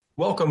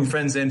Welcome,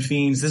 friends and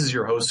fiends. This is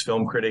your host,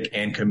 film critic,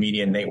 and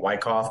comedian Nate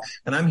Wyckoff,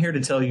 and I'm here to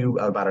tell you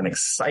about an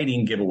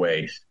exciting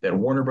giveaway that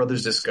Warner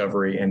Brothers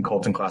Discovery and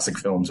Colton Classic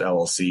Films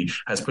LLC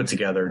has put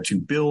together to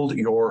build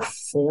your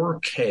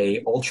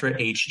 4K Ultra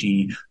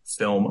HD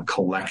film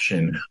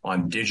collection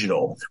on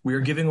digital. We are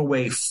giving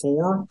away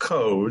 4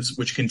 codes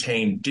which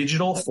contain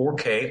digital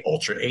 4K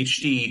Ultra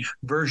HD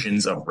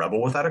versions of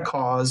Rebel Without a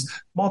Cause,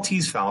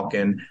 Maltese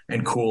Falcon,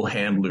 and Cool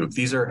Hand Luke.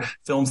 These are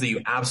films that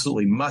you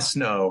absolutely must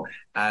know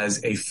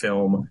as a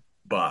film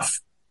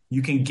buff.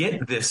 You can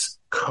get this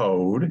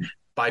code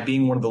by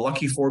being one of the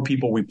lucky 4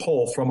 people we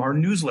pull from our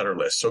newsletter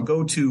list. So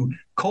go to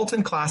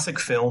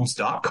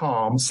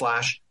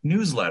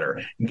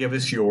coltonclassicfilms.com/newsletter and give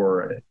us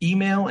your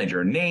email and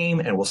your name,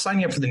 and we'll sign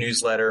you up for the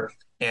newsletter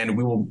and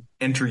we will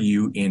enter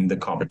you in the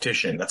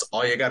competition. That's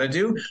all you got to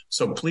do.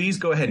 So please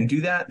go ahead and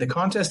do that. The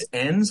contest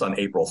ends on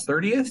April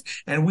 30th,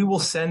 and we will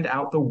send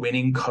out the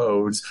winning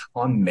codes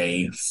on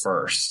May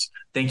 1st.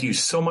 Thank you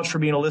so much for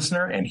being a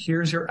listener, and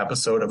here's your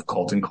episode of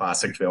Colton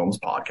Classic Films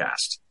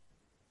Podcast.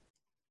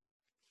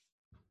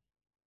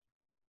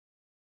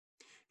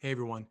 Hey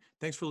everyone,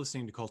 thanks for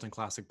listening to Colton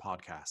Classic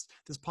Podcast.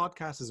 This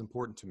podcast is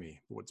important to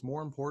me, but what's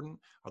more important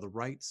are the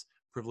rights,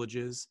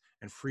 privileges,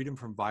 and freedom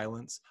from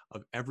violence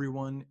of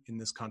everyone in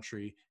this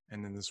country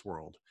and in this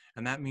world.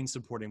 And that means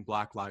supporting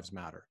Black Lives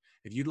Matter.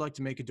 If you'd like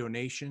to make a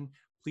donation,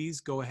 please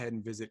go ahead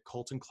and visit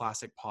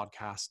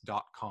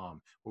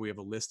coltonclassicpodcast.com, where we have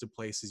a list of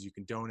places you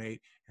can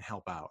donate and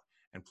help out.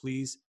 And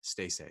please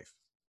stay safe.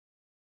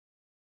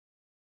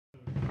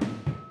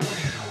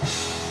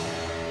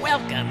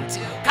 Welcome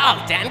to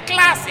Colton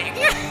Classic.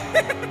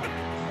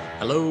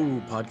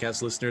 Hello,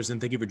 podcast listeners,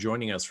 and thank you for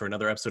joining us for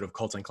another episode of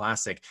Colton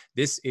Classic.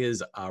 This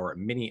is our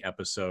mini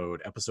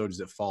episodes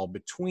that fall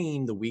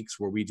between the weeks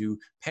where we do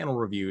panel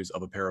reviews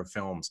of a pair of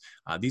films.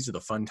 These are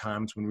the fun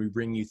times when we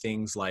bring you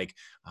things like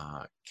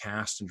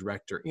cast and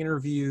director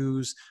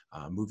interviews,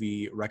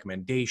 movie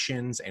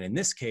recommendations, and in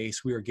this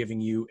case, we are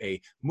giving you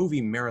a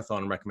movie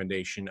marathon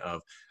recommendation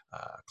of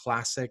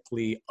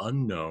classically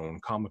unknown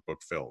comic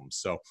book films.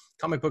 So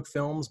comic book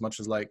films, much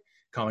as like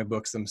comic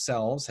books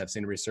themselves, have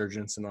seen a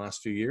resurgence in the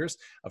last few years.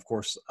 Of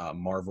course,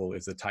 Marvel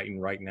is the titan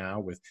right now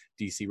with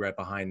DC right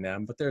behind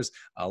them, but there's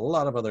a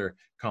lot of other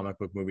comic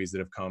book movies that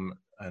have come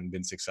and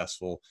been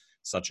successful,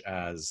 such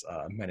as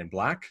Men in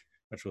Black,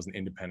 which was an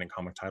independent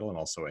comic title and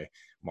also a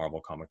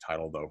Marvel comic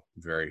title, though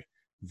very,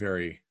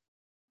 very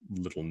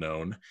little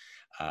known.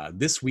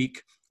 This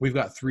week, we've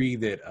got 3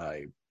 that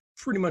I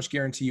pretty much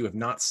guarantee you have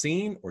not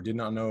seen or did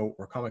not know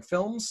were comic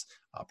films,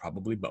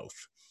 probably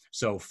both.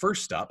 So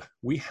first up,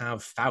 we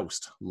have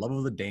Faust, Love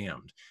of the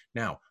Damned.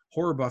 Now,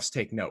 horror buffs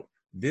take note.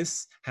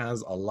 This has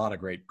a lot of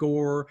great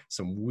gore,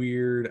 some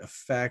weird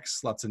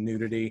effects, lots of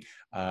nudity,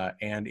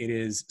 and it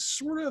is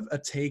sort of a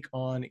take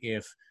on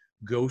if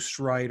Ghost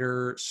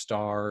Rider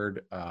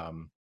starred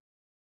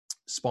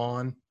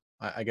Spawn,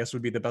 I guess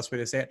would be the best way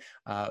to say it.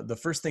 The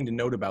first thing to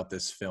note about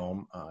this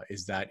film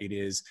is that it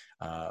is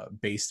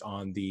based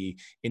on the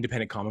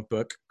independent comic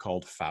book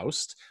called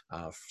Faust.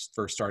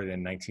 First started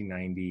in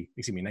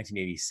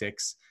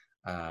 1986,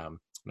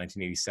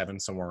 1987,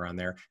 somewhere around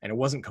there. And it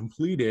wasn't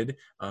completed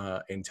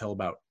until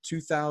about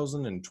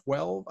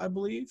 2012, I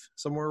believe,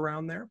 somewhere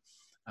around there.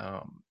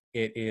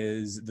 It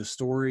is the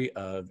story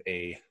of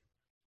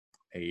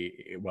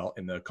well,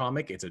 in the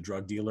comic, it's a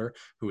drug dealer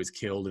who is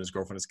killed and his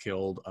girlfriend is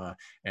killed,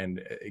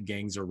 and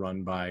gangs are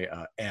run by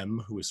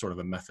M, who is sort of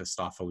a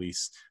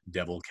Mephistopheles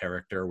devil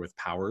character with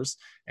powers,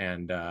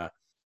 and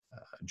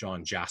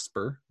John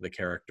Jasper, the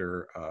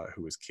character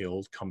who was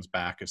killed, comes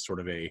back as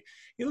sort of he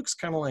looks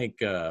kind of like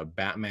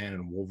Batman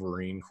and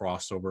Wolverine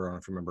crossover. I don't know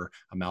if you remember,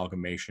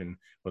 Amalgamation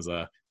was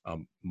a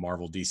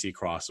Marvel DC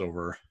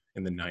crossover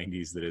in the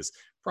 90s that is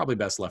probably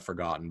best left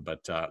forgotten,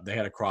 but they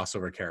had a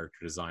crossover character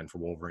design for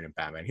Wolverine and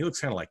Batman. He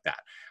looks kind of like that.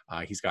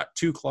 He's got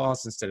 2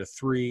 claws instead of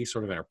 3,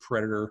 sort of in a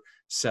Predator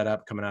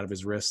setup coming out of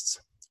his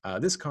wrists.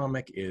 This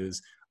comic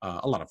is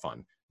a lot of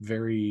fun.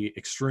 Very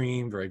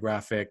extreme, very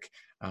graphic.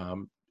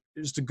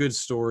 Just a good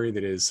story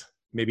that is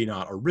maybe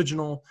not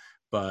original,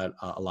 but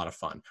a lot of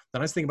fun. The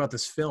nice thing about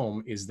this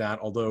film is that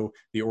although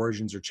the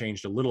origins are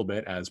changed a little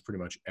bit, as pretty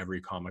much every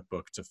comic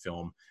book to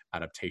film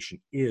adaptation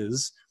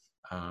is,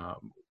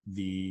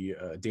 the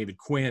David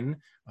Quinn,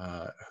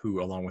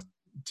 who along with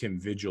Tim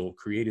Vigil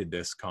created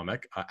this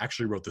comic,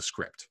 actually wrote the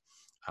script.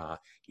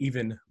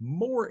 Even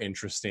more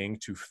interesting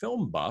to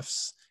film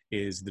buffs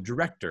is the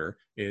director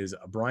is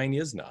Brian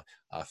Yuzna,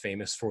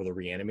 famous for the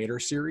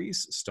Reanimator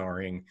series,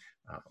 starring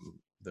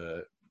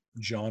the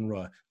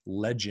genre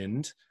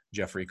legend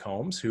Jeffrey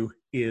Combs, who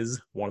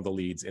is one of the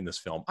leads in this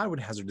film. I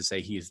would hazard to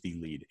say he is the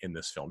lead in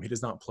this film. He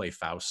does not play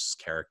Faust's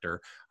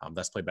character.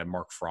 That's played by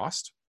Mark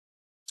Frost.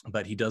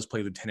 But he does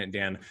play Lieutenant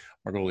Dan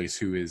Margolis,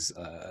 who is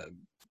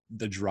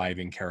the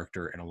driving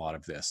character in a lot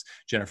of this.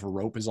 Jennifer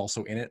Rope is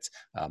also in it,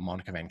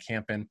 Monica Van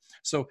Campen.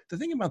 So the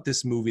thing about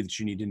this movie that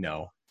you need to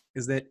know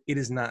is that it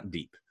is not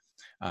deep.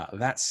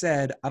 That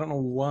said, I don't know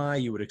why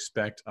you would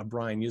expect a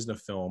Brian Yuzna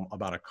film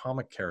about a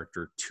comic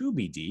character to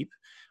be deep.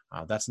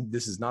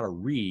 This is not a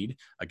read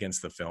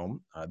against the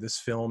film. This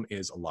film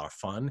is a lot of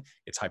fun.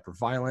 It's hyper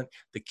violent.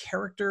 The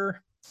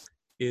character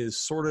is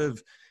sort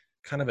of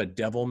kind of a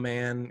devil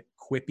man,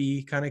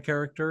 quippy kind of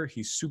character.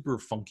 He's super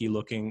funky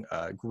looking,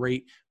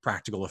 great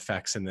practical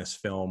effects in this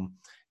film.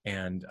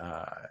 And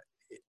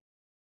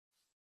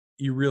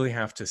you really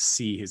have to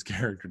see his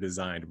character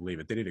design to believe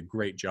it. They did a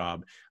great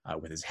job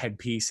with his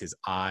headpiece, his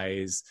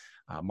eyes.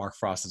 Mark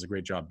Frost does a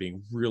great job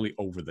being really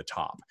over the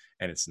top,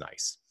 and it's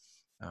nice.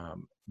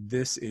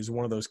 This is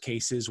one of those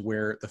cases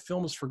where the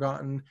film is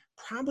forgotten,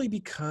 probably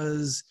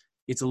because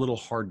it's a little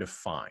hard to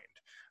find.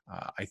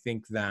 I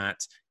think that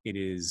it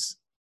is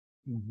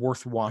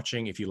worth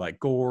watching if you like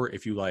gore,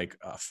 if you like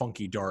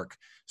funky, dark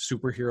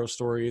superhero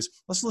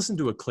stories. Let's listen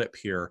to a clip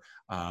here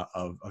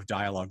of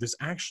dialogue. There's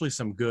actually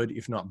some good,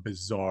 if not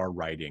bizarre,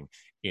 writing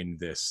in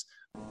this.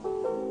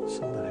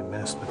 Somebody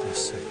messed with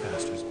this sick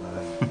bastard's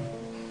mind.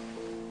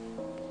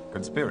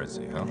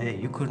 Conspiracy, huh? Hey,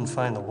 you couldn't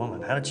find the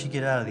woman. How did she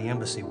get out of the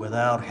embassy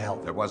without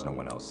help? There was no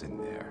one else in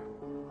there.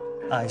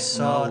 I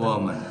saw No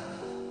woman.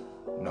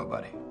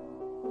 Nobody.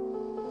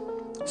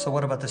 So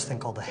what about this thing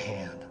called the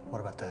Hand? What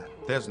about that?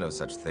 There's no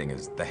such thing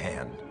as the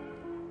Hand.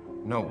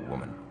 No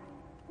woman.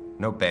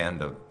 No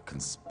band of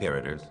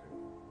conspirators.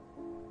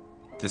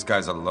 This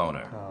guy's a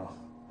loner. Oh.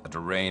 A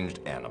deranged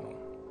animal.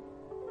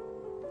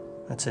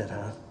 That's it,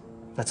 huh?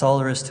 That's all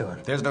there is to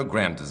it. There's no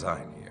grand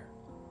design here.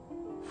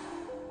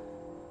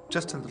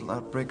 Just a little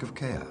outbreak of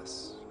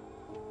chaos.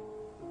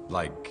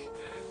 Like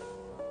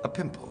a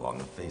pimple on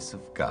the face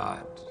of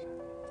God.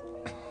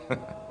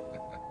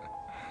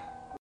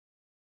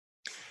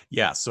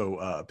 Yeah,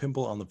 so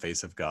pimple on the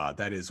face of God.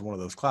 That is one of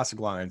those classic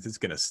lines. It's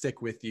going to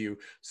stick with you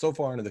so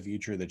far into the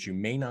future that you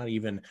may not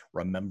even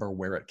remember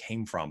where it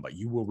came from, but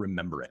you will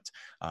remember it.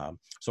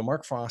 So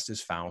Mark Frost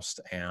is Faust,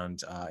 and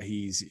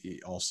he's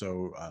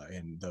also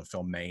in the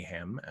film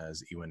Mayhem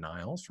as Ewan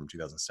Niles from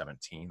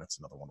 2017. That's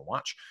another one to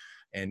watch.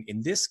 And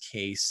in this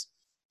case,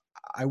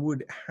 I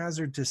would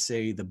hazard to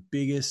say the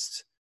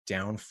biggest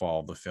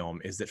downfall of the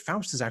film is that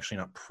Faust is actually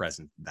not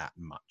present that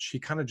much. He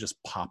kind of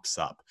just pops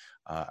up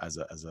as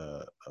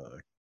a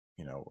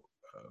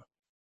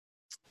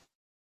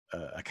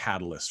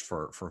catalyst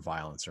for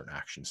violence or an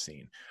action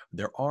scene.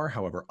 There are,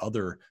 however,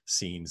 other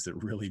scenes that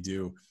really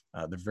do.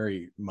 They're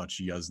very much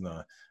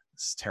Yuzna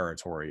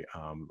territory.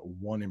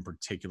 One in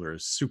particular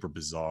is super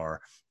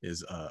bizarre.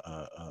 Is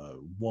a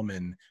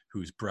woman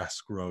whose breasts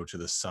grow to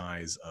the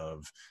size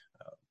of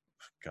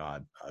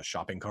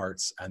shopping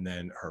carts, and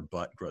then her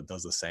butt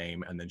does the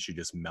same, and then she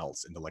just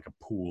melts into like a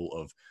pool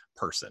of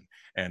person.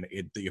 And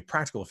the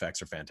practical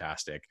effects are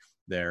fantastic.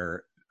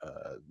 They're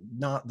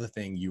not the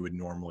thing you would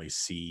normally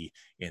see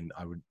in,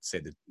 I would say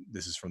that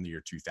this is from the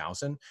year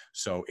 2000,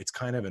 so it's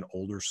kind of an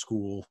older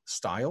school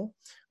style.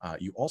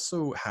 You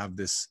also have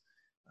this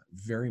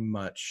very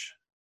much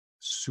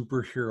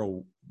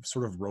superhero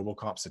sort of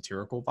RoboCop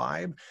satirical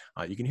vibe.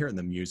 You can hear it in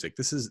the music.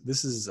 This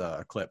is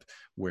a clip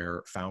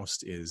where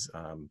Faust is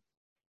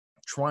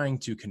trying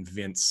to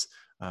convince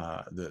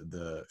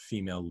the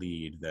female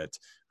lead that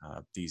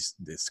these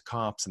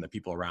cops and the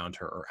people around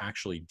her are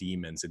actually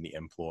demons in the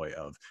employ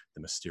of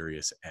the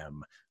mysterious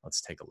M.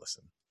 Let's take a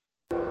listen.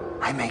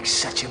 I make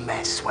such a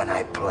mess when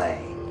I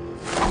play.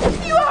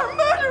 You are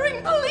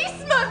murdering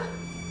policemen!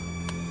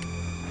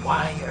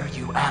 Why are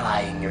you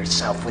allying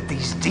yourself with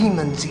these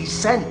demons he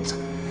sent?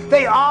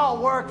 They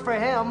all work for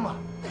him.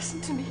 Listen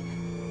to me.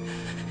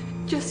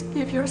 Just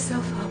give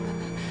yourself up,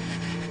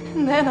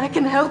 and then I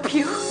can help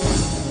you.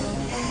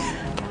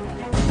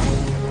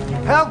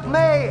 Help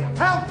me!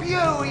 Help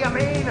you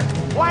mean?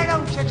 Why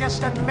don't you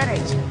just admit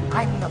it?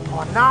 I'm the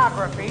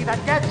pornography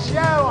that gets you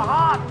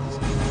hot!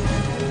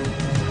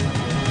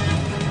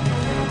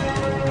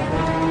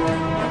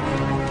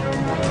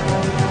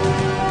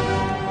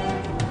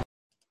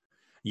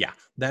 Yeah,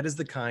 that is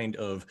the kind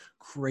of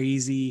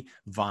crazy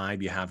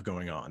vibe you have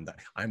going on. That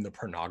I'm the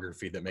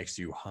pornography that makes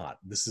you hot.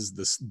 This is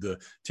the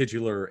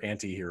titular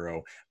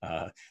anti-hero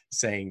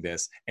saying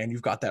this, and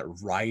you've got that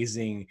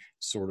rising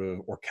sort of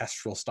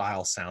orchestral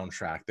style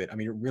soundtrack that, I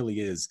mean, it really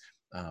is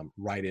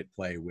right at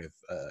play with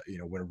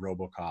when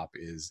RoboCop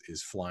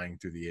is flying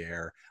through the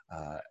air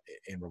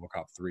in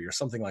RoboCop 3 or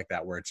something like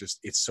that, where it's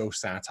so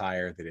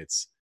satire that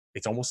it's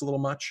almost a little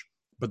much.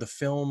 But the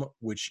film,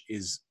 which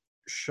is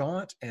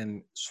shot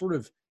and sort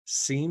of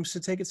seems to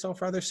take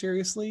itself rather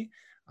seriously,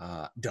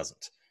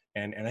 doesn't.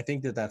 And I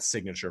think that's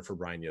signature for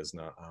Brian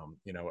Yuzna.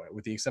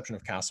 With the exception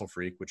of Castle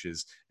Freak, which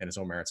is in its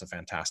own merits a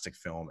fantastic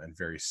film and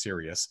very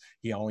serious,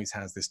 he always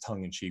has this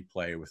tongue-in-cheek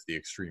play with the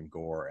extreme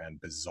gore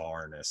and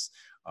bizarreness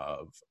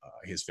of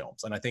his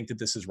films. And I think that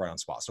this is right on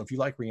spot. So if you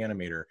like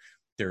Reanimator,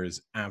 there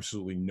is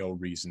absolutely no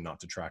reason not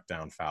to track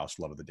down Faust,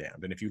 Love of the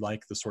Damned. And if you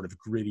like the sort of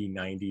gritty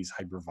 90s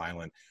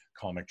hyper-violent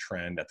comic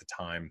trend at the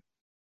time,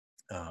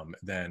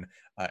 then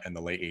and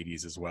the late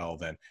 80s as well,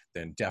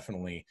 then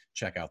definitely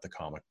check out the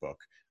comic book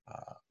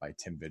by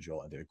Tim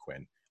Vigil and David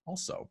Quinn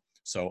also.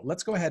 So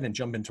let's go ahead and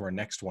jump into our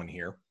next one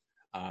here.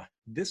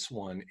 This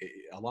one,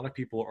 a lot of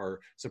people are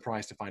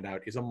surprised to find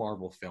out, is a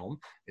Marvel film,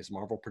 is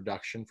Marvel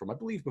production from, I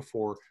believe,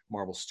 before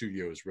Marvel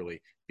Studios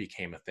really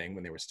became a thing,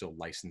 when they were still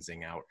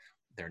licensing out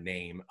their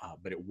name.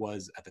 But it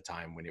was at the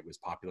time when it was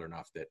popular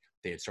enough that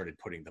they had started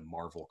putting the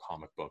Marvel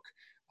comic book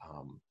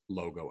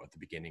logo at the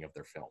beginning of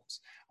their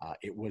films.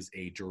 It was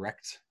a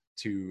direct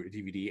to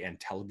DVD and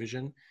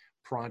television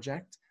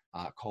project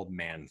called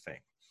Man-Thing.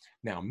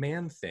 Now,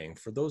 Man-Thing,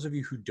 for those of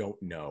you who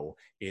don't know,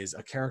 is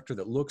a character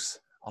that looks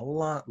a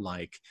lot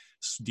like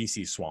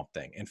DC Swamp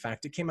Thing. In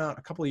fact, it came out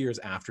a couple of years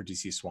after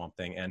DC Swamp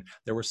Thing, and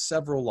there were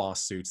several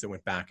lawsuits that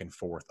went back and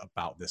forth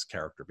about this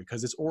character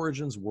because its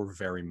origins were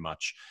very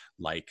much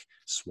like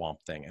Swamp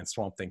Thing, and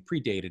Swamp Thing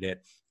predated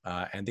it,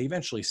 and they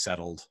eventually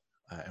settled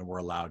and were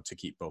allowed to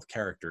keep both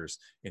characters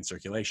in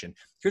circulation.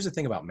 Here's the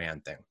thing about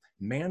Man-Thing.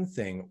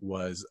 Man-Thing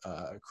was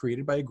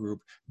created by a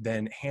group,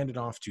 then handed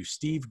off to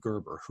Steve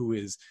Gerber, who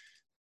is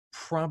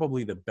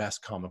probably the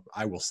best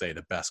I will say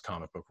the best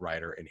comic book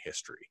writer in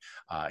history.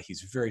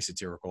 He's very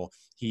satirical.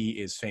 He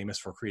is famous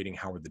for creating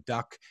Howard the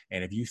Duck.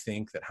 And if you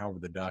think that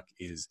Howard the Duck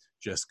is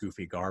just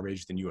goofy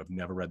garbage, then you have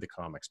never read the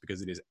comics,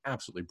 because it is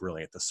absolutely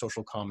brilliant. The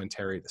social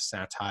commentary, the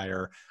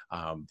satire,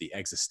 the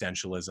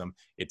existentialism,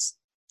 it's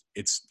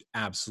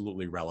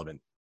absolutely relevant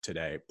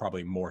today,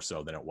 probably more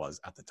so than it was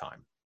at the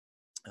time.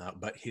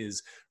 But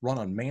his run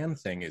on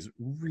Man-Thing is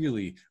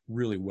really,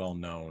 really well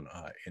known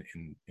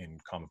in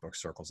comic book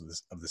circles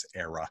of this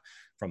era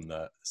from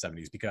the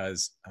 70s,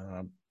 because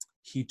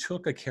he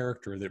took a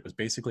character that was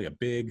basically a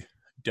big,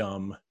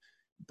 dumb,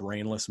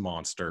 brainless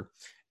monster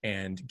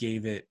and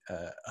gave it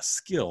a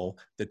skill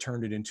that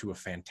turned it into a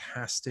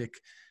fantastic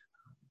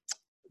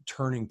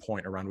turning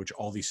point around which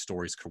all these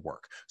stories could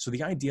work. So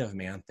the idea of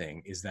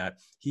Man-Thing is that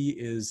he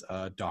is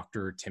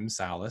Dr. Tim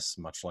Salas,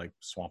 much like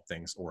Swamp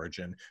Thing's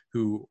origin,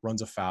 who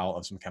runs afoul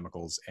of some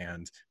chemicals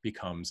and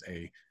becomes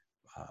a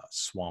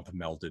swamp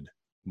melded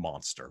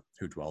monster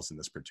who dwells in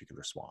this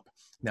particular swamp.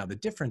 Now, the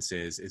difference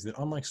is that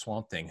unlike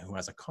Swamp Thing, who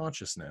has a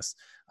consciousness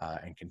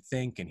and can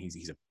think, and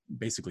he's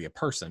basically a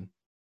person,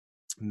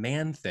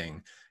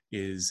 Man-Thing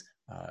is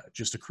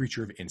just a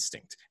creature of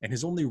instinct, and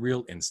his only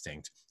real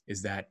instinct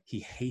is that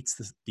he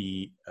hates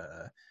the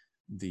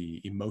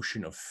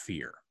emotion of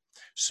fear.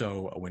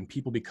 So when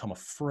people become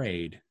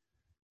afraid,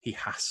 he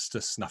has to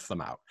snuff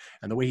them out,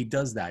 and the way he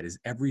does that is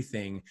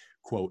everything,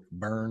 quote,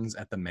 burns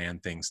at the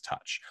Man-Thing's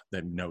touch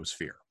that knows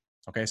fear.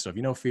 Okay, so if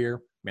you know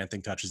fear,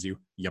 Man-Thing touches you,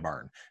 you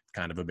burn. It's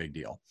kind of a big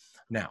deal.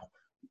 Now,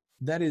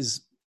 that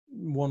is,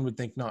 one would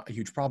think, not a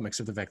huge problem,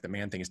 except the fact that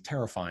Man-Thing is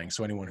terrifying,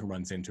 so anyone who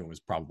runs into him is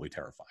probably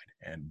terrified,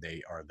 and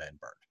they are then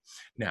burned.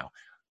 Now,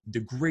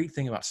 the great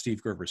thing about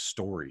Steve Gerber's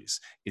stories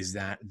is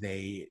that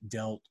they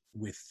dealt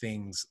with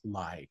things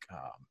like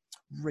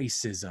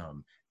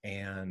racism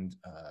and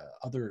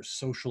other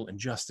social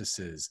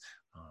injustices,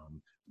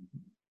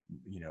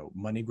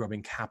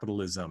 money-grubbing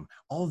capitalism,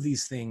 all of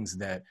these things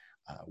that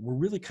were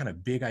really kind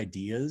of big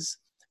ideas,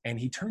 and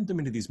he turned them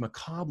into these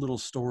macabre little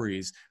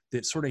stories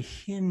that sort of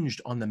hinged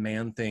on the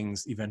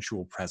Man-Thing's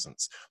eventual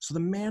presence. So the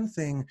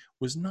Man-Thing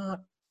was not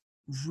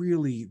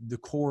really the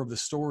core of the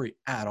story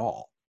at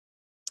all.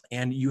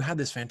 And you had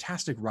this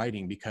fantastic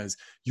writing, because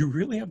you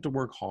really have to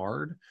work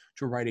hard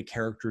to write a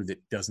character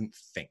that doesn't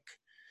think.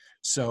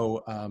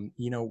 So,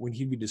 when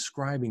he'd be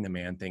describing the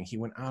Man-Thing, he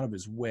went out of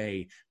his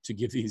way to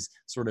give these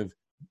sort of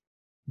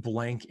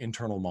blank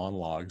internal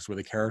monologues where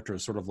the character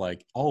is sort of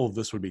like, all of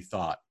this would be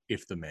thought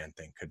if the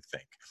Man-Thing could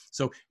think.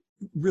 So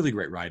really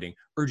great writing.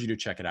 Urge you to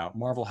check it out.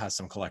 Marvel has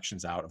some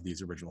collections out of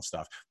these original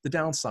stuff. The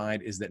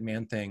downside is that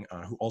Man-Thing,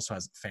 who also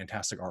has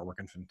fantastic artwork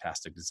and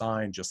fantastic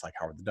design, just like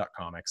Howard the Duck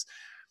comics,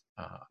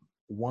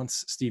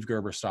 once Steve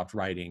Gerber stopped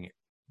writing,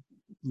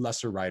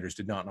 lesser writers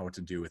did not know what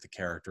to do with the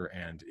character,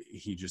 and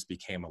he just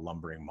became a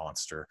lumbering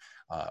monster,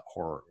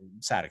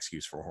 sad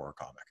excuse for a horror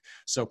comic.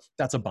 So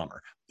that's a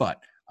bummer.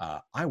 But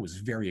I was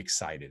very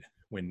excited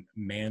when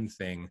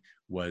Man-Thing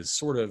was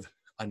sort of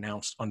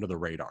announced under the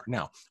radar.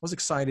 Now, I was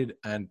excited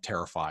and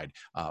terrified.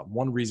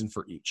 One reason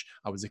for each.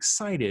 I was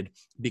excited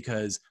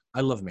because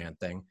I love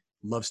Man-Thing,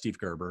 love Steve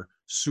Gerber,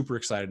 super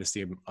excited to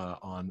see him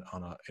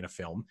in a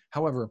film.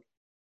 However,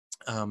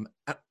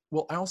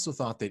 I also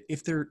thought that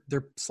if they're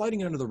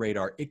sliding under the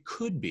radar, it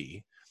could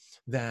be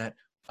that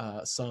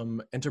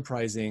some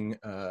enterprising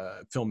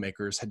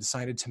filmmakers had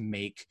decided to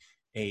make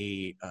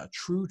a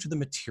true to the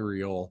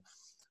material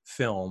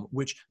film,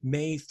 which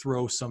may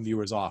throw some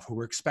viewers off who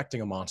were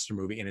expecting a monster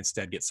movie and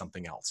instead get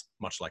something else,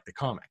 much like the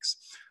comics.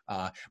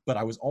 But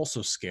I was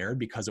also scared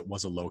because it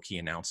was a low-key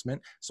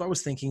announcement. So I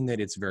was thinking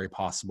that it's very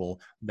possible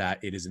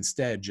that it is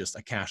instead just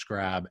a cash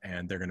grab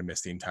and they're going to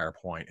miss the entire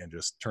point and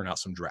just turn out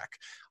some dreck.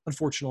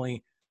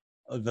 Unfortunately,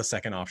 the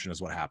second option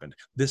is what happened.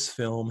 This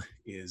film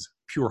is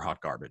pure hot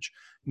garbage.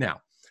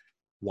 Now,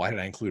 why did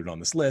I include it on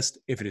this list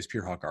if it is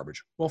pure hot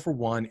garbage? Well, for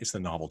one, it's the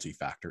novelty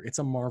factor. It's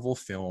a Marvel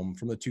film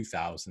from the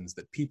 2000s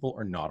that people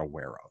are not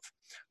aware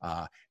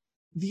of.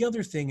 The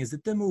other thing is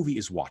that the movie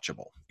is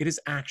watchable. It is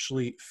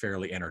actually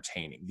fairly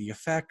entertaining. The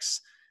effects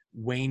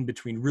wane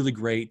between really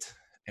great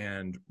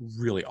and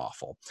really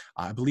awful.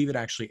 I believe it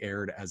actually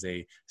aired as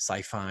a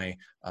Sci-Fi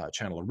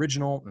Channel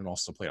original and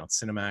also played on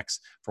Cinemax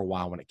for a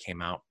while when it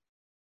came out.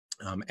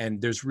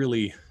 And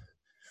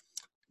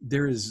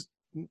there is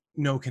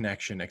no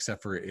connection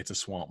except for it's a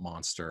swamp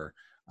monster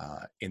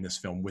in this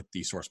film with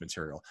the source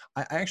material.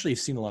 I actually have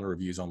seen a lot of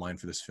reviews online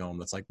for this film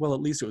that's like, well,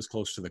 at least it was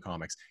close to the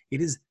comics.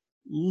 It is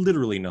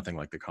literally nothing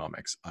like the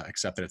comics,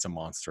 except that it's a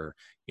monster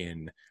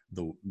in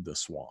the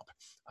swamp.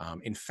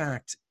 In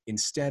fact,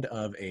 instead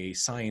of a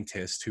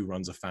scientist who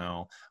runs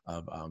afoul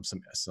of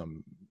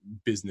some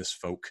business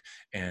folk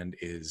and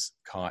is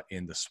caught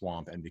in the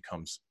swamp and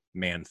becomes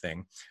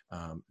Man-Thing,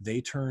 they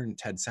turn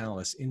Ted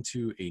Sallis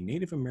into a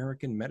Native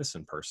American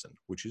medicine person,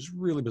 which is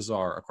really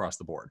bizarre across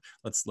the board.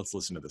 Let's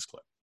listen to this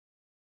clip.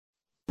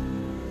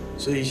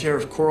 See,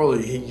 Sheriff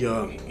Corley, he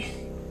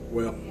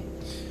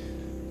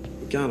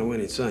kind of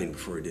went insane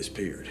before he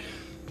disappeared.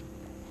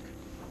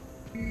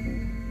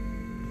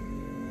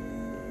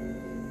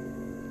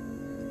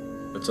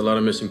 That's a lot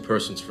of missing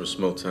persons for a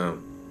small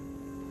town.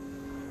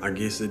 I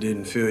guess they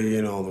didn't fill you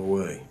in all the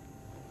way.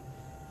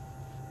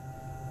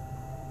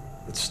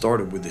 It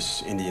started with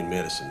this Indian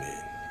medicine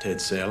man, Ted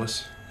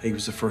Sallis. He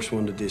was the first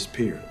one to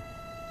disappear.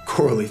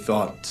 Corley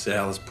thought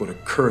Sallis put a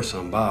curse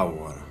on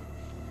Bywater.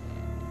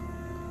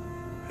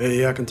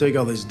 Hey, I can take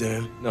all this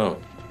down. No.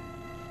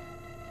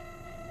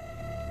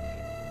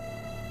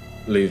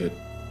 Leave it.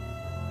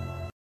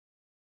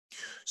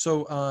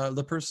 So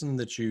the person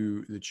that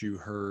you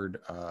heard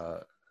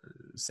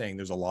saying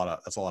that's a lot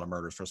of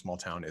murders for a small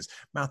town is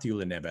Matthew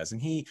Linebes,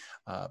 and he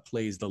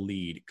plays the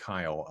lead,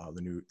 Kyle,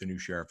 the new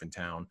sheriff in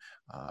town,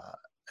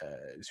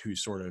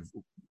 who's sort of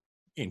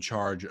in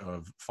charge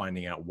of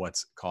finding out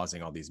what's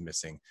causing all these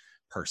missing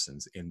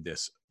persons in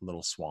this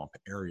little swamp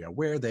area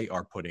where they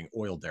are putting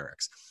oil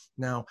derricks.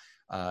 Now,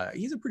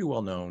 he's a pretty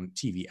well-known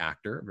TV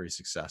actor, very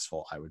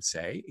successful, I would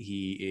say.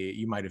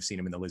 You might have seen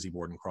him in the Lizzie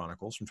Borden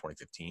Chronicles from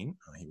 2015.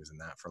 He was in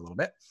that for a little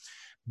bit.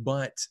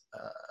 But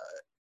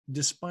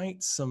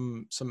despite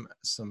some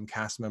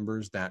cast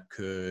members that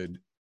could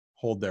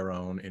hold their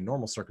own in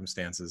normal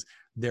circumstances,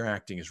 their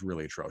acting is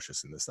really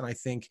atrocious in this. And I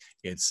think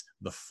it's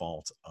the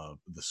fault of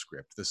the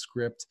script. The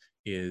script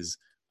is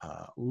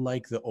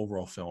like the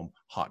overall film,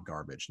 hot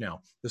garbage.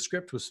 Now, the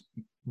script was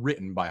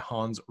written by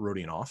Hans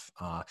Rodinoff.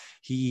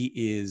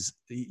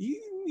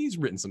 He's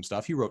written some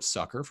stuff. He wrote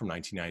Sucker from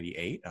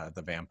 1998,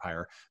 the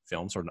vampire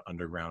film, sort of an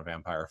underground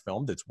vampire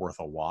film that's worth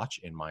a watch,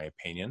 in my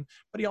opinion.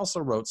 But he also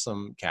wrote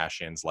some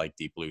cash-ins like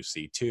Deep Blue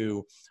Sea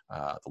 2,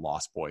 the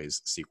Lost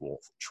Boys sequel,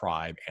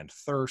 Tribe, and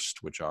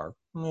Thirst, which are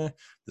The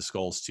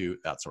Skulls 2,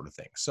 that sort of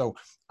thing. So,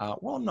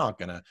 well, I'm not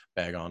going to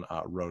bag on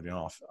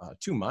Rodinoff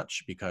too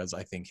much because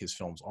I think his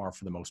films are,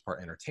 for the most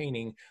part,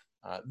 entertaining.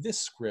 This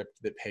script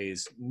that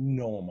pays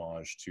no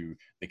homage to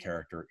the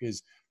character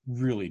is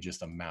really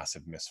just a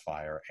massive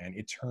misfire, and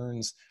it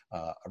turns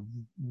a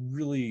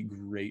really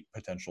great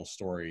potential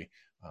story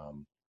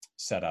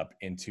setup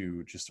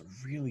into just a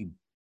really,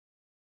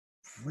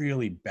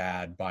 really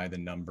bad by the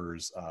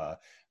numbers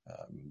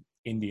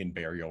Indian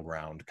burial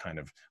ground kind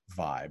of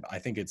vibe. I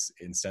think it's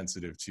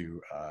insensitive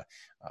to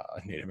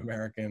Native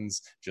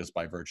Americans just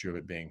by virtue of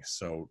it being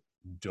so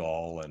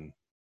dull and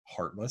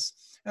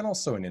heartless, and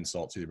also an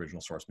insult to the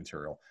original source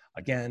material.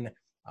 Again,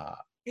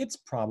 it's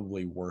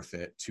probably worth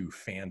it to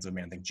fans of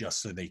Man-Thing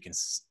just so they can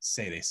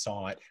say they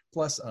saw it.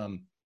 Plus, a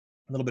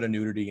little bit of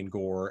nudity and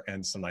gore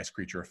and some nice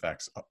creature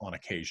effects on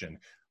occasion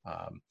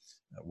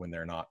when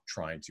they're not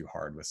trying too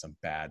hard with some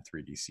bad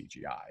 3D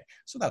CGI.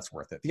 So that's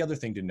worth it. The other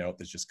thing to note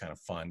that's just kind of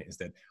fun is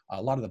that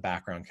a lot of the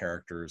background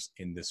characters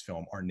in this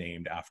film are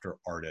named after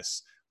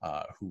artists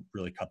who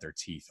really cut their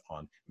teeth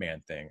on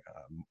Man-Thing.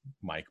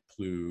 Mike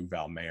Ploog,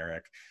 Val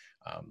Merrick,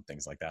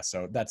 things like that.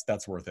 So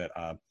that's worth it.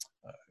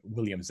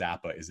 William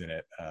Zappa is in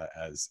it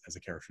as a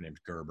character named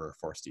Gerber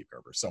for Steve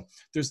Gerber. So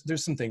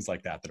there's some things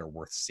like that are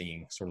worth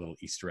seeing, sort of little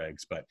Easter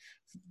eggs. But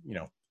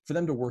for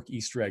them to work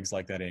Easter eggs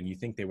like that in, you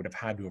think they would have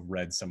had to have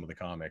read some of the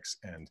comics,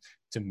 and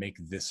to make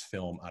this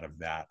film out of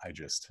that, I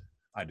just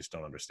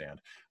don't understand.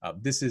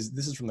 This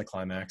is from the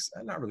climax.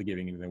 I'm not really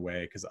giving anything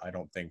away because I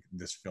don't think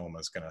this film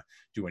is going to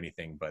do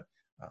anything but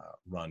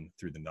run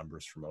through the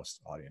numbers for most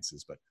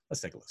audiences. But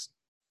let's take a listen.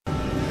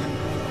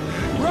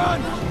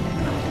 Run!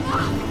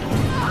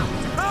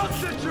 I'll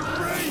set you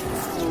free!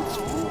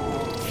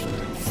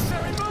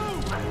 Terry,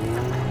 move!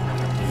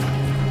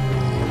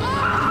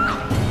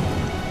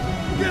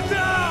 Get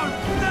down!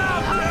 Now,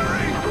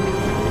 Terry!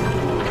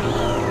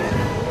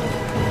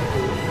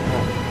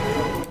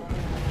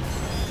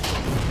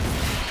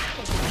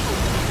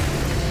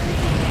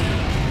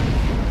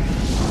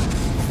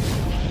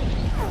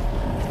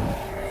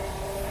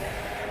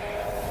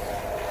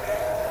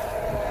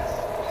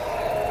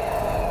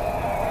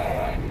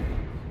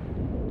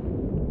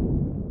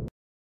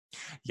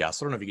 Yeah,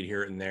 so I don't know if you could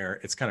hear it in there.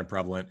 It's kind of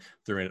prevalent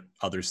through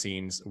other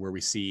scenes where we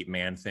see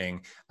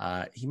Man-Thing.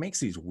 He makes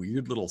these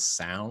weird little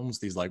sounds,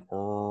 these like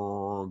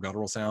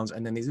guttural sounds,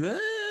 and then these things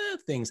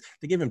things.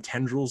 They give him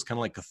tendrils, kind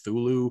of like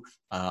Cthulhu,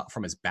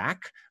 from his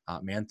back.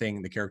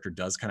 Man-Thing, the character,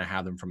 does kind of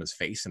have them from his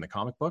face in the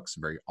comic books.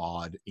 Very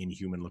odd,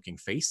 inhuman-looking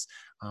face.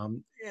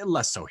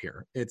 Less so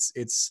here.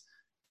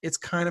 It's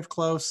kind of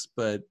close,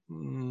 but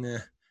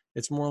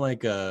it's more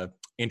like a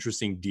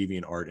interesting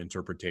deviant art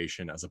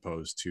interpretation as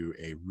opposed to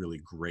a really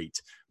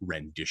great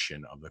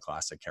rendition of the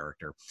classic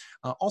character.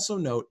 Also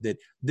note that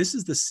this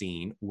is the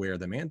scene where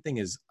the Man-Thing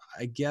is,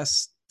 I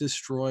guess,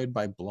 destroyed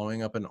by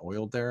blowing up an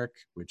oil derrick,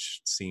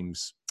 which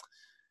seems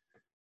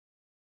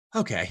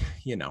okay,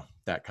 you know,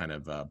 that kind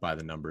of by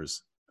the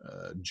numbers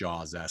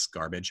Jaws-esque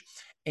garbage.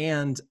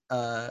 And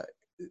the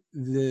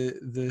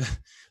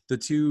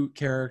two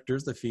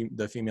characters,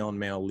 the female and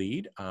male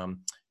lead,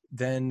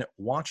 then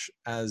watch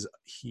as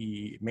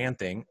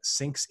Man-Thing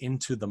sinks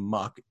into the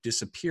muck,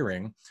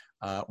 disappearing,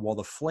 while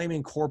the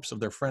flaming corpse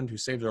of their friend who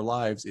saved their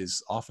lives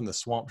is off in the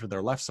swamp to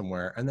their left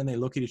somewhere. And then they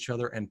look at each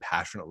other and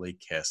passionately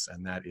kiss.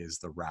 And that is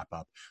the wrap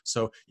up.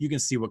 So you can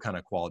see what kind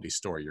of quality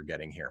story you're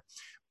getting here.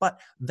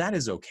 But that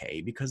is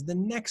okay, because the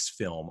next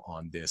film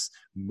on this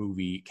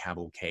movie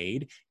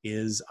cavalcade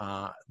is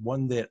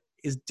one that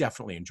is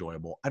definitely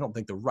enjoyable. I don't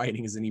think the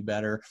writing is any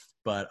better,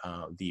 but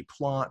the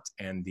plot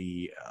and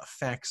the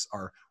effects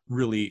are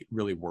really,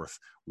 really worth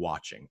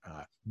watching.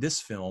 This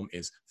film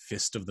is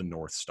Fist of the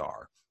North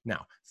Star.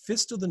 Now,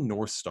 Fist of the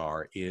North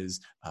Star is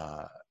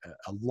a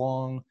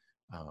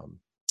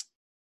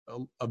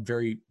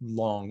very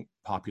long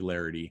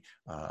popularity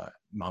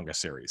manga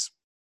series.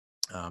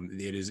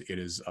 It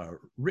is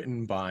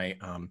written by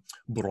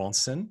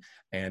Bronson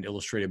and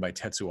illustrated by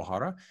Tetsuo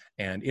Hara,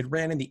 and it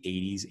ran in the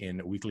 80s in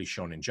Weekly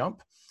Shonen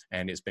Jump,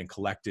 and it's been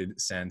collected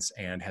since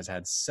and has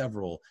had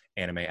several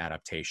anime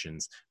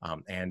adaptations.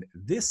 And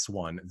this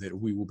one that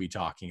we will be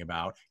talking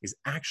about is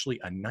actually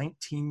a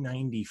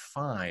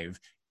 1995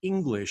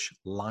 English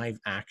live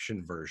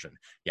action version.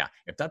 Yeah,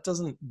 if that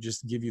doesn't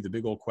just give you the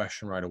big old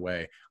question right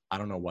away, I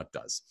don't know what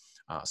does.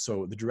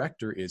 So the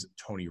director is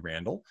Tony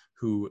Randall,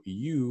 who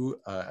you,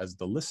 as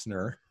the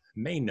listener,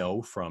 may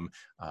know from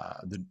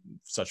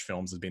such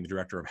films as being the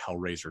director of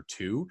Hellraiser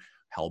 2,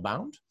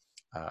 Hellbound,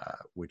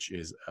 which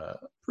is a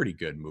pretty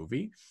good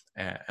movie.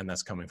 And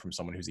that's coming from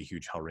someone who's a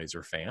huge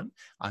Hellraiser fan.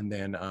 And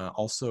then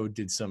also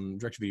did some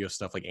direct-to-video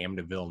stuff like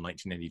Amityville in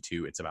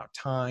 1992, It's About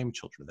Time,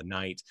 Children of the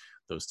Night,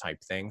 those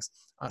type things.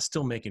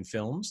 Still making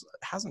films.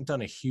 Hasn't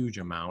done a huge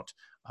amount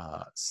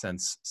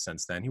since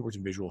then. He worked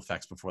in visual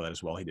effects before that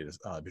as well. He did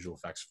visual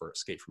effects for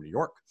Escape from New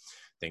York,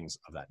 things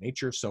of that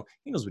nature. So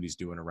he knows what he's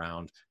doing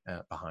around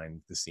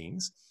behind the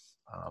scenes.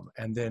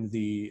 And then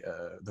the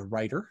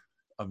writer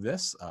of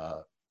this,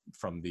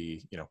 from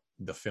the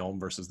film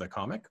versus the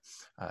comic,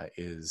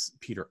 is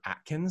Peter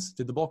Atkins,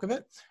 did the bulk of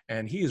it,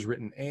 and he has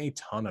written a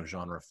ton of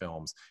genre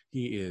films.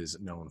 He is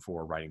known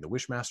for writing the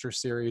Wishmaster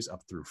series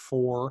up through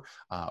 4,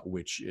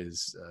 which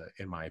is,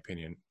 in my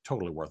opinion,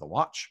 totally worth a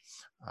watch.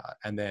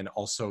 And then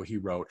also he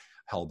wrote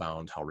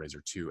Hellbound,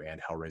 Hellraiser 2,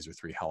 and Hellraiser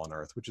 3, Hell on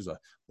Earth, which is a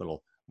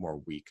little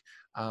more weak,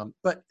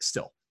 but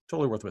still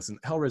totally worth listening.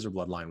 Hellraiser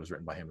Bloodline was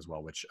written by him as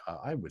well, which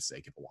I would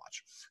say give a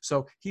watch.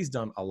 So he's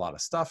done a lot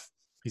of stuff.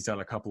 He's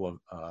done a couple of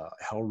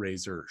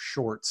Hellraiser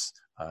shorts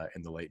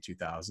in the late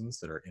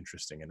 2000s that are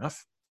interesting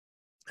enough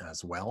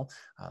as well.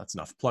 That's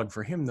enough plug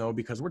for him, though,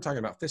 because we're talking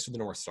about Fist of the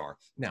North Star.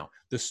 Now,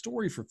 the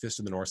story for Fist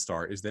of the North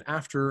Star is that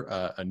after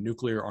a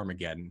nuclear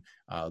Armageddon,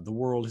 the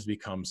world has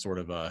become sort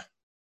of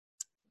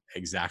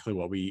exactly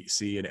what we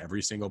see in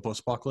every single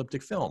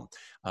post-apocalyptic film.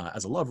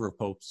 As a lover of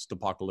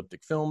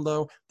post-apocalyptic film,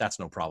 though, that's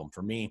no problem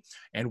for me.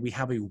 And we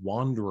have a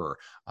wanderer,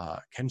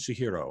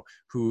 Kenshihiro,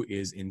 who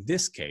is, in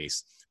this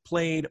case,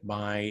 played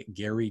by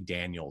Gary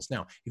Daniels.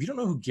 Now, if you don't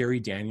know who Gary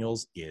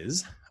Daniels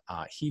is,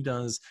 he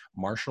does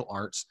martial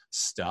arts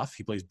stuff.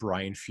 He plays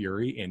Brian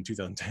Fury in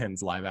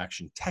 2010's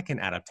live-action Tekken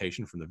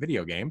adaptation from the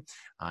video game.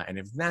 And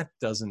if that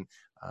doesn't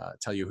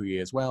tell you who he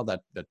is, well,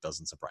 that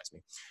doesn't surprise me.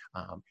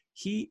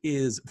 He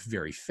is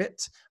very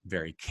fit,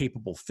 very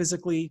capable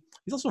physically.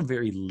 He's also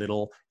very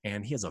little,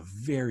 and he has a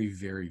very,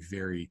 very,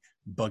 very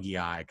buggy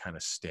eye kind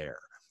of stare.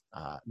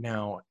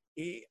 Now,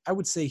 I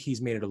would say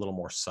he's made it a little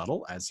more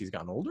subtle as he's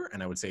gotten older,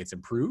 and I would say it's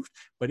improved,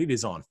 but it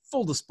is on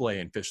full display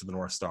in Fist of the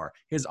North Star.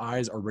 His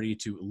eyes are ready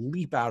to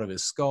leap out of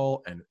his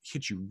skull and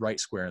hit you right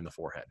square in the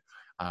forehead.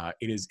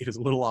 It is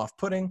a little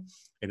off-putting.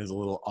 It is a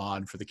little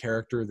odd for the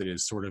character that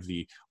is sort of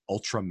the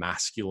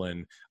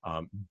ultra-masculine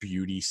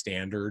beauty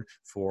standard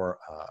for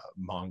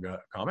manga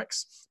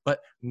comics. But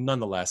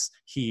nonetheless,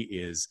 he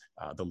is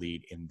the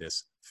lead in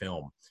this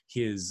film.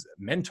 His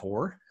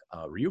mentor,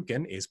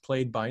 Ryuken, is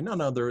played by none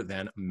other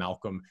than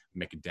Malcolm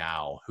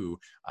McDowell, who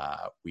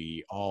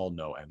we all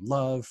know and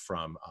love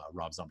from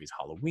Rob Zombie's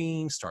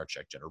Halloween, Star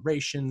Trek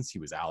Generations. He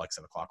was Alex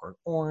in A Clockwork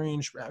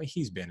Orange. I mean,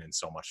 he's been in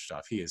so much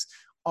stuff. He is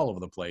all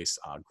over the place.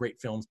 Great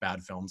films,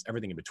 bad films,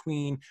 everything in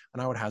between.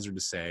 And I would hazard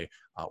to say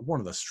one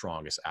of the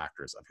strongest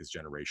actors of his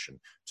generation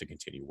to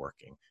continue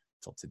working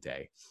till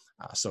today.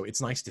 So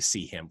it's nice to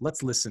see him.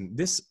 Let's listen.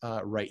 This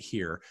right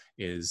here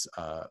is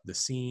the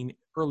scene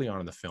early on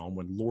in the film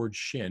when Lord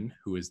Shin,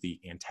 who is the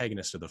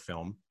antagonist of the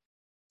film,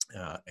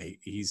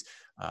 He's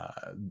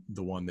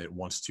the one that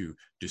wants to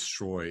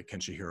destroy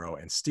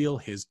Kenshihiro and steal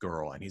his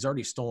girl. And he's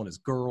already stolen his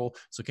girl.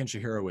 So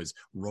Kenshihiro is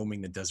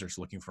roaming the deserts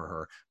looking for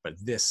her. But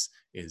this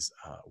is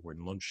where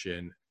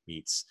Lunshin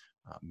meets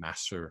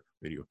Master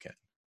Ryuken.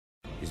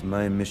 Is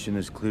my mission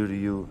as clear to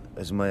you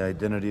as my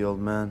identity, old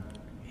man?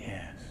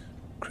 Yes,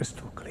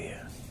 crystal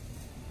clear.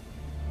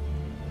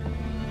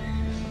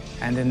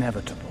 And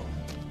inevitable.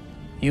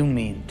 You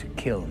mean to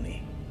kill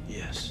me?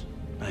 Yes,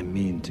 I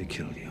mean to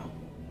kill you.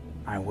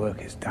 My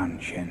work is done,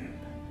 Shin.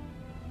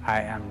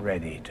 I am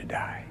ready to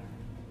die.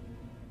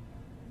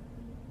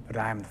 But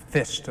I am the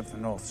Fist of the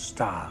North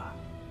Star,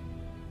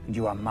 and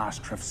you are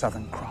Master of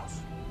Southern Cross.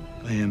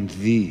 I am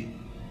the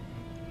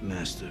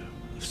Master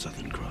of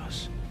Southern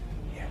Cross.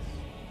 Yes.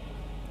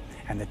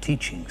 And the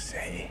teachings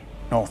say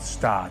North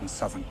Star and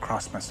Southern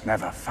Cross must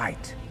never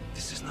fight.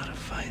 This is not a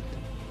fight.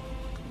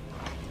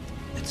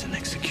 It's an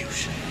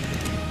execution.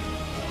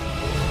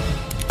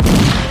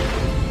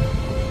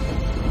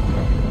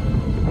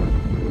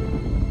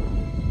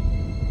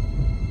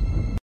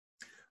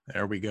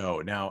 There we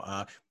go.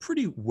 Now,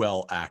 pretty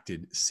well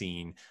acted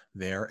scene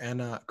there. And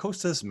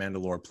Kostas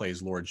Mandylor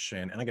plays Lord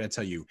Shin. And I got to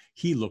tell you,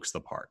 he looks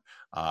the part.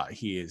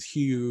 He is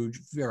huge,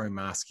 very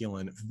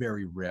masculine,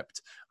 very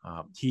ripped.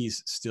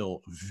 He's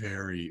still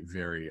very,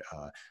 very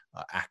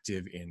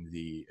active in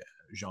the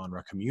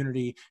genre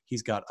community.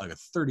 He's got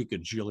 30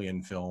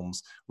 gajillion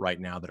films right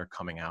now that are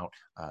coming out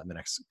in the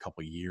next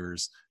couple of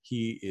years.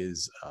 He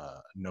is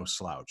no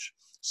slouch.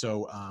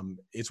 So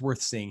it's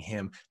worth seeing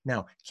him.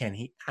 Now, can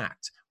he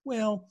act?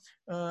 Well,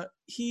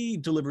 he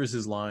delivers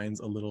his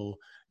lines a little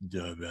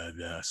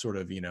sort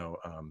of,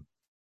 a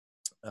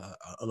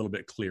little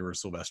bit clearer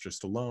Sylvester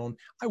Stallone.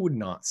 I would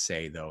not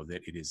say, though,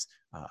 that it is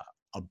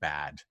a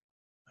bad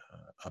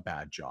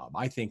job.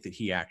 I think that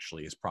he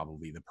actually is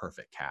probably the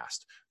perfect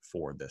cast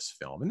for this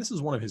film. And this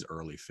is one of his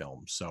early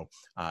films. So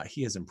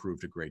he has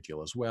improved a great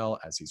deal as well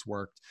as he's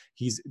worked.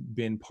 He's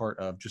been part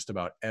of just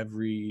about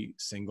every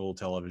single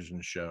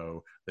television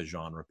show the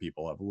genre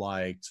people have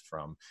liked,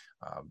 from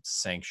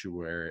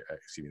Sanctuary,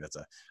 that's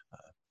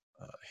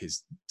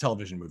his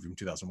television movie from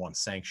 2001,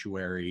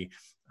 Sanctuary,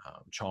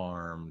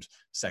 Charmed,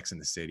 Sex and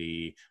the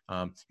City.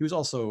 He was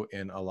also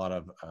in a lot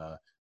of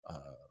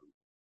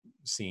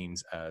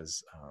scenes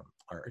as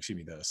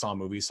the Saw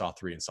movies, Saw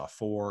 3 and Saw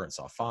 4 and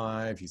Saw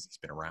 5. He's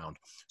been around.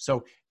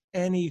 So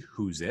any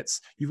who's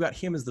it's, you've got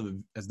him as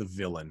the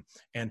villain.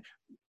 And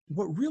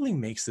what really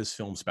makes this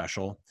film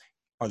special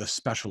are the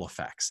special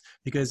effects.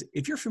 Because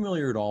if you're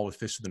familiar at all with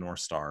Fist of the North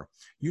Star,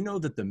 you know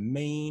that the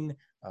main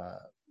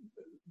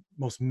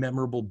most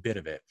memorable bit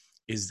of it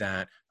is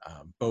that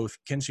both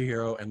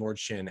Kenshihiro and Lord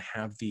Shin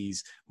have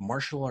these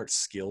martial arts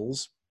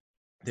skills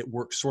that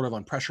work sort of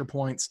on pressure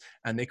points,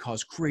 and they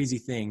cause crazy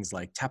things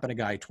like tapping a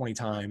guy 20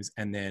 times,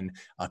 and then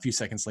a few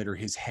seconds later,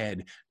 his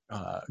head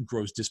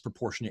grows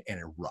disproportionate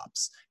and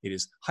erupts. It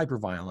is hyper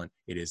violent.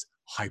 It is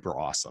hyper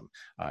awesome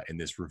in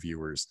this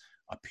reviewer's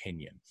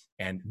opinion.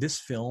 And this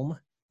film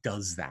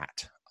does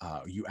that.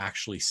 You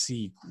actually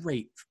see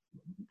great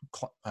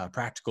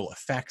practical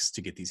effects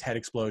to get these head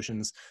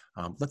explosions.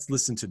 Let's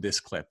listen to this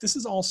clip. This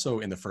is also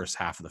in the first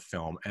half of the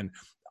film. And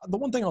the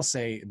one thing I'll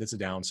say that's a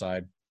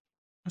downside,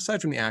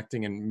 aside from the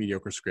acting and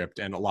mediocre script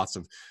and lots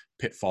of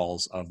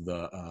pitfalls of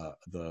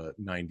the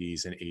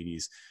 90s and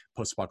 80s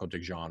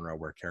post-apocalyptic genre,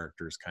 where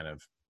characters kind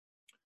of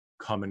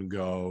come and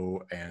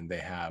go and they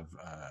have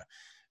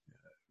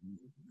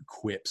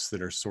quips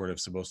that are sort of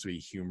supposed to be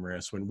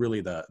humorous, when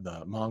really the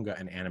manga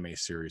and anime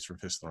series from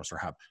Fist of the North Star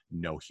have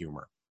no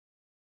humor.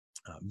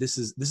 This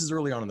is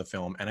early on in the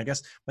film, and I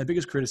guess my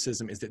biggest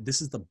criticism is that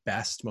this is the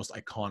best, most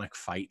iconic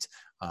fight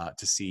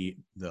to see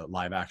the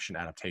live action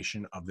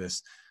adaptation of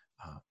this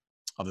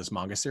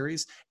manga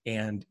series,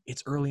 and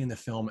it's early in the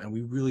film, and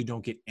we really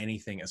don't get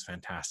anything as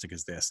fantastic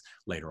as this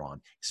later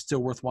on.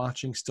 Still worth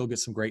watching, still get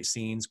some great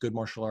scenes, good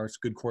martial arts,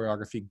 good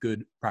choreography,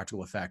 good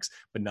practical effects,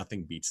 but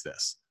nothing beats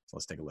this. So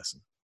let's take a listen.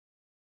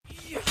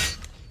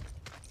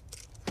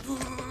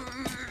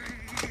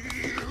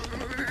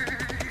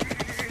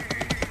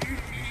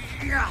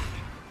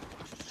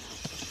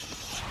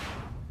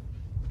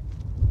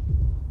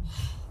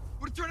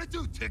 What are you trying to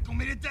do, tickle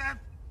me to death?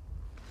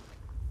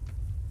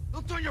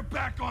 Don't turn your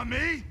back on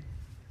me!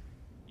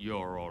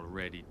 You're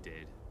already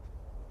dead.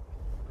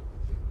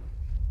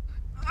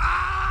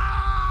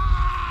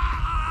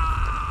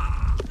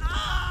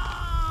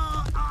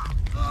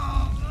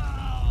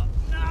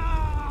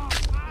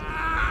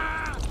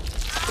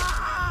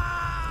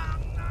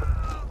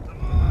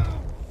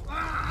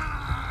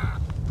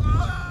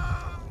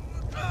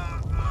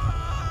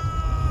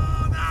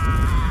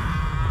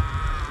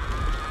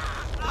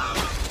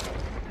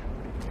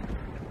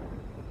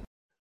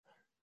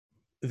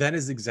 That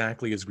is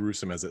exactly as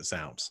gruesome as it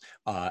sounds.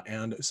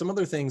 And some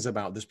other things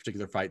about this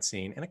particular fight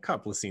scene, and a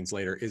couple of scenes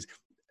later, is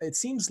it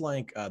seems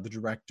like the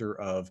director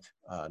of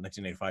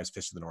 1985's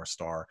Fist of the North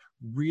Star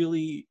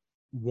really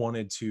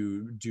wanted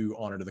to do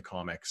honor to the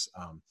comics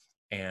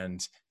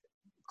and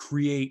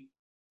create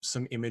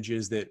some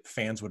images that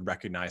fans would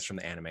recognize from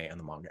the anime and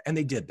the manga, and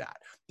they did that.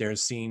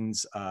 There's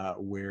scenes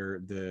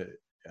where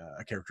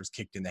a character's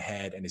kicked in the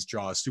head and his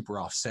jaw is super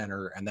off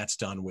center, and that's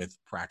done with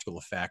practical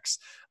effects.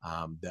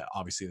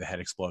 Obviously the head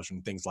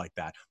explosion, things like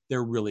that.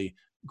 They're really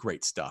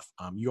great stuff.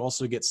 You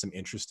also get some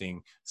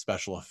interesting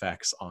special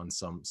effects on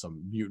some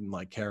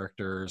mutant-like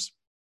characters.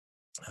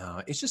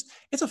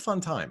 It's a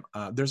fun time.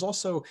 There's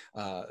also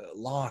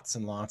lots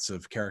and lots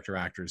of character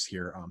actors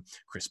here.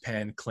 Chris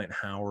Penn, Clint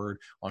Howard,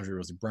 Andre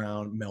Rosie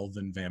Brown,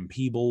 Melvin Van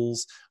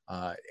Peebles,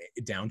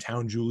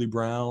 Downtown Julie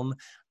Brown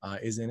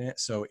is in it.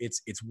 So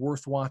it's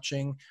worth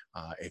watching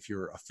if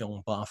you're a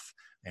film buff.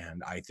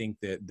 And I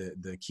think that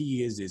the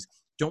key is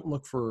don't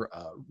look for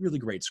a really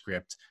great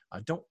script.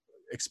 Don't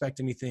expect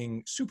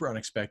anything super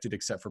unexpected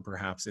except for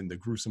perhaps in the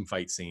gruesome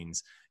fight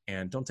scenes,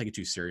 and don't take it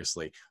too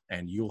seriously,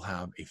 and you'll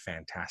have a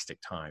fantastic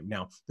time.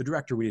 Now, the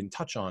director we didn't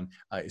touch on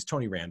is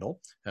Tony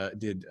Randall.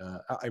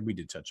 We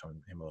did touch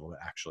on him a little bit,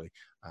 actually.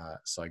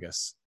 So I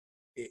guess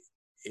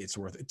it's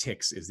worth it.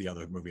 Ticks is the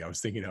other movie I was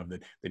thinking of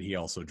that he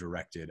also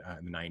directed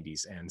in the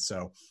 90s. And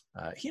so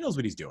he knows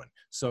what he's doing.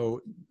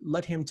 So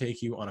let him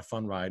take you on a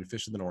fun ride.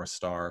 Fish of the North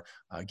Star.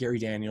 Gary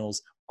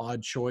Daniels,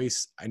 odd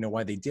choice. I know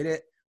why they did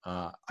it.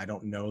 I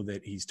don't know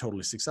that he's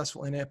totally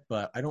successful in it,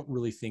 but I don't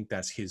really think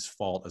that's his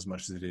fault as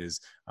much as it is.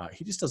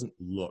 He just doesn't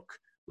look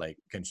like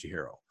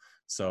Kenshihiro.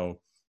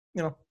 So,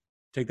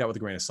 take that with a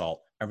grain of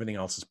salt. Everything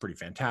else is pretty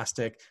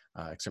fantastic,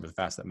 except for the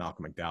fact that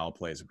Malcolm McDowell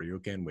plays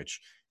Ryukin,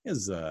 which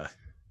is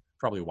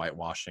probably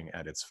whitewashing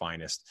at its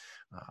finest.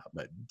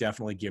 But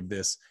definitely give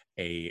this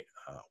a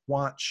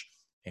watch.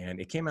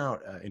 And it came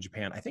out in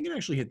Japan. I think it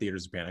actually hit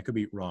theaters in Japan. I could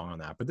be wrong on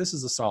that. But this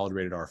is a solid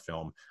rated R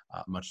film,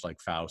 much like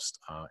Faust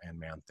and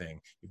Man-Thing.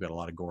 You've got a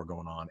lot of gore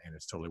going on, and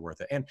it's totally worth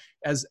it. And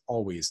as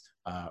always,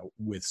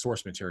 with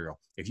source material,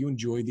 if you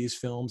enjoy these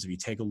films, if you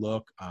take a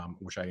look,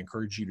 which I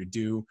encourage you to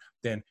do,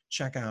 then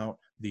check out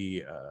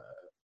the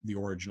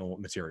original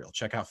material.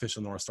 Check out Fish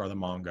of the North Star, the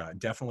manga.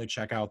 Definitely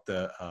check out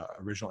the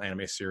original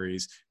anime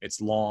series.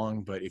 It's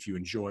long, but if you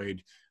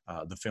enjoyed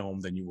the film,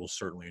 then you will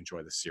certainly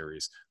enjoy the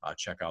series.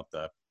 Check out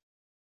the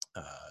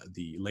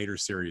later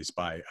series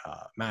by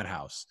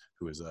Madhouse,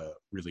 who is a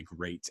really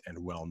great and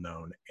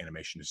well-known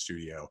animation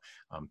studio.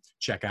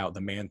 Check out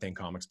the Man-Thing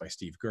comics by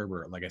Steve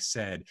Gerber. Like I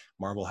said,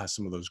 Marvel has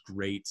some of those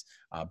great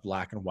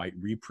black and white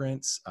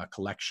reprints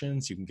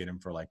collections. You can get them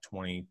for like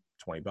 $20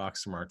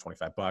 somewhere,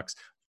 $25.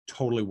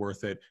 Totally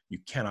worth it. You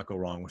cannot go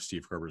wrong with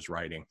Steve Gerber's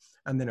writing.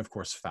 And then, of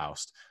course,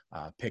 Faust.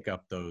 Pick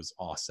up those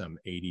awesome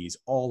 80s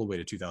all the way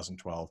to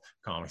 2012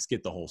 comics.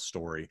 Get the whole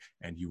story,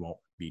 and you won't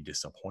be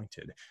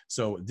disappointed.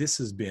 So this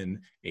has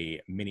been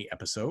a mini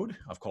episode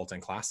of Cult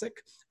and Classic.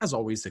 As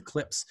always, the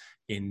clips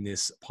in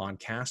this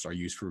podcast are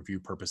used for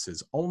review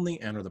purposes only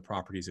and are the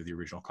properties of the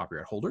original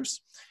copyright holders.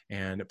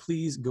 And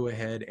please go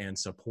ahead and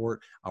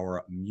support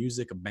our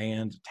music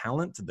band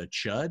talent, The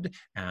Chud,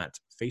 at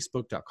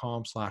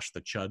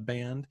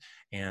facebook.com/thechudband.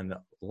 And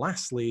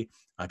lastly,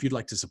 if you'd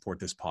like to support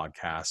this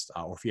podcast,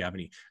 or if you have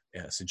any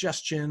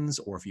suggestions,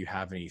 or if you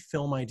have any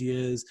film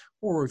ideas,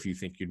 or if you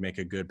think you'd make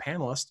a good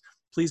panelist,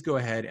 please go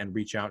ahead and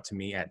reach out to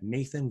me at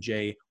Nathan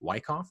J.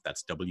 Wyckoff,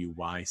 that's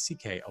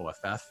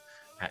WYCKOFF,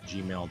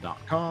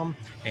 @gmail.com,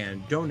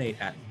 and donate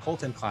at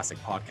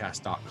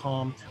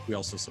cultandclassicpodcast.com. We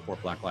also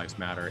support Black Lives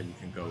Matter, and you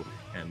can go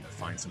and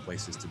find some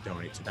places to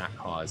donate to that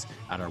cause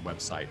at our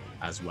website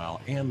as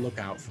well. And look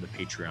out for the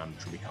Patreon,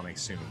 which will be coming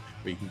soon,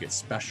 where you can get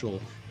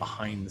special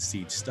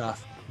behind-the-scenes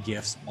stuff,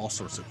 gifts, all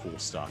sorts of cool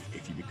stuff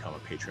if you become a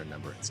Patreon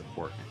member and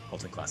support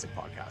Cult and Classic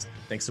Podcast.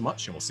 Thanks so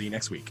much, and we'll see you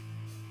next week.